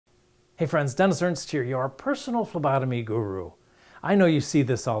Hey friends, Dennis Ernst here, your personal phlebotomy guru. I know you see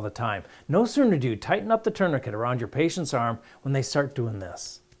this all the time. No sooner do you tighten up the tourniquet around your patient's arm when they start doing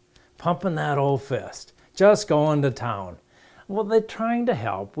this. Pumping that old fist, just going to town. Well, they're trying to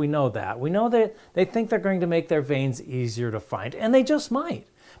help, we know that. We know that they think they're going to make their veins easier to find, and they just might.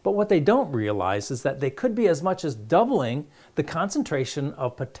 But what they don't realize is that they could be as much as doubling the concentration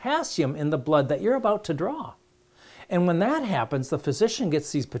of potassium in the blood that you're about to draw. And when that happens, the physician gets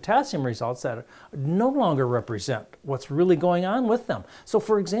these potassium results that no longer represent what's really going on with them. So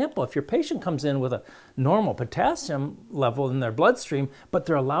for example, if your patient comes in with a normal potassium level in their bloodstream, but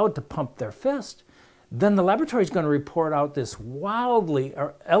they're allowed to pump their fist, then the laboratory is going to report out this wildly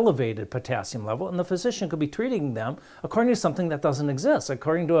elevated potassium level, and the physician could be treating them according to something that doesn't exist,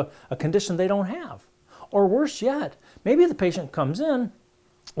 according to a condition they don't have. Or worse yet, maybe the patient comes in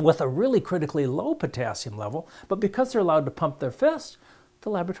with a really critically low potassium level, but because they're allowed to pump their fist, the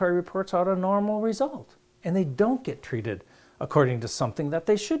laboratory reports out a normal result, and they don't get treated according to something that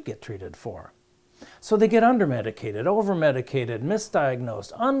they should get treated for. So they get under-medicated, over-medicated,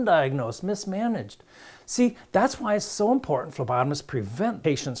 misdiagnosed, undiagnosed, mismanaged. See, that's why it's so important phlebotomists prevent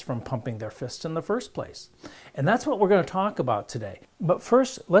patients from pumping their fists in the first place. And that's what we're going to talk about today. But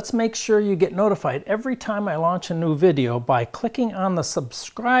first, let's make sure you get notified every time I launch a new video by clicking on the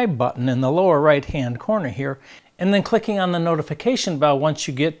subscribe button in the lower right-hand corner here, and then clicking on the notification bell once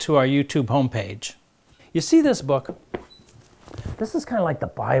you get to our YouTube homepage. You see this book? This is kind of like the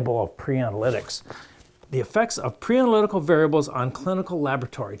Bible of pre-analytics. The effects of pre-analytical variables on clinical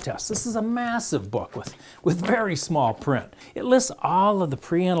laboratory tests. This is a massive book with very small print. It lists all of the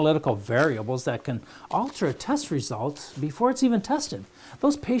pre-analytical variables that can alter a test result before it's even tested.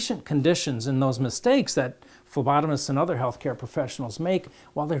 Those patient conditions and those mistakes that phlebotomists and other healthcare professionals make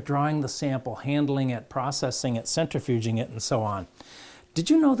while they're drawing the sample, handling it, processing it, centrifuging it, and so on. Did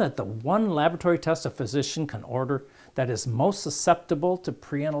you know that the one laboratory test a physician can order that is most susceptible to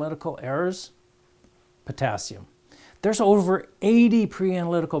pre-analytical errors? Potassium. There's over 80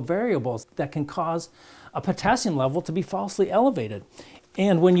 pre-analytical variables that can cause a potassium level to be falsely elevated.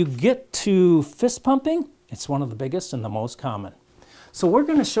 And when you get to fist pumping, it's one of the biggest and the most common. So we're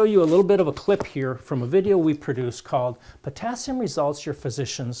going to show you a little bit of a clip here from a video we produced called Potassium Results Your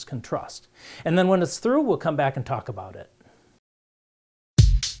Physicians Can Trust. And then when it's through, we'll come back and talk about it.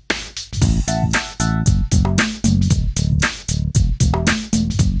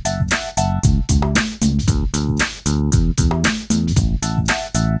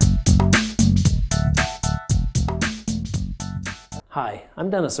 Hi, I'm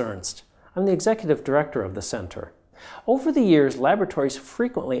Dennis Ernst. I'm the Executive Director of the Center. Over the years, laboratories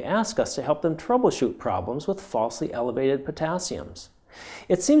frequently ask us to help them troubleshoot problems with falsely elevated potassiums.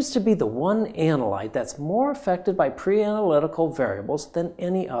 It seems to be the one analyte that's more affected by pre-analytical variables than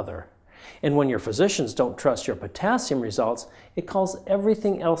any other. And when your physicians don't trust your potassium results, it calls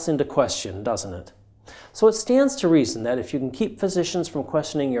everything else into question, doesn't it? So it stands to reason that if you can keep physicians from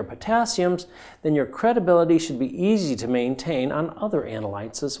questioning your potassiums, then your credibility should be easy to maintain on other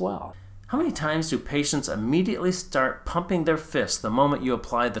analytes as well. How many times do patients immediately start pumping their fist the moment you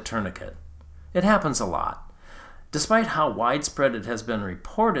apply the tourniquet? It happens a lot. Despite how widespread it has been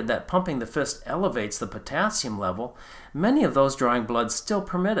reported that pumping the fist elevates the potassium level, many of those drawing blood still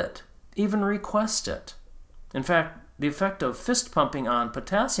permit it, even request it. In fact, the effect of fist pumping on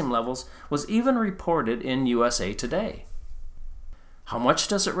potassium levels was even reported in USA Today. How much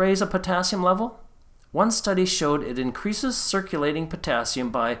does it raise a potassium level? One study showed it increases circulating potassium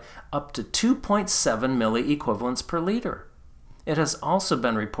by up to 2.7 milliequivalents per liter. It has also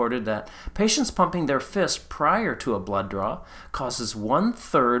been reported that patients pumping their fist prior to a blood draw causes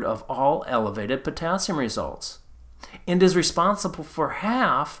 1/3 of all elevated potassium results, and is responsible for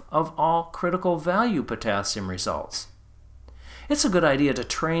half of all critical value potassium results. It's a good idea to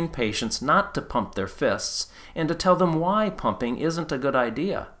train patients not to pump their fists and to tell them why pumping isn't a good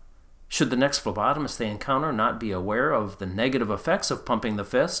idea. Should the next phlebotomist they encounter not be aware of the negative effects of pumping the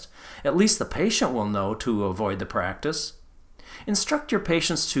fist, at least the patient will know to avoid the practice. Instruct your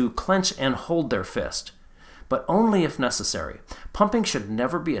patients to clench and hold their fist, but only if necessary. Pumping should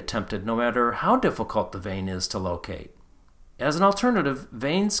never be attempted no matter how difficult the vein is to locate. As an alternative,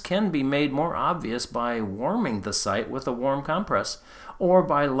 veins can be made more obvious by warming the site with a warm compress or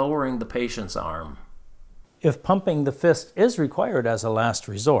by lowering the patient's arm. If pumping the fist is required as a last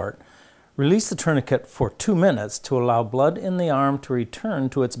resort, release the tourniquet for 2 minutes to allow blood in the arm to return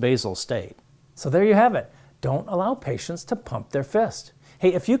to its basal state. So there you have it. Don't allow patients to pump their fist.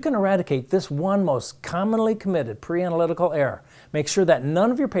 Hey, if you can eradicate this one most commonly committed pre-analytical error, make sure that none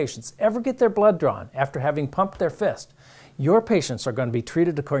of your patients ever get their blood drawn after having pumped their fist, Your patients are going to be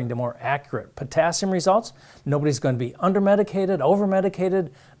treated according to more accurate potassium results. Nobody's going to be under-medicated,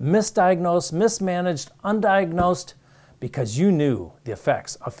 over-medicated, misdiagnosed, mismanaged, undiagnosed, because you knew the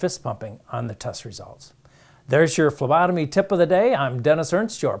effects of fist pumping on the test results. There's your phlebotomy tip of the day. I'm Dennis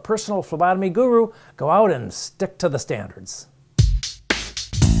Ernst, your personal phlebotomy guru. Go out and stick to the standards.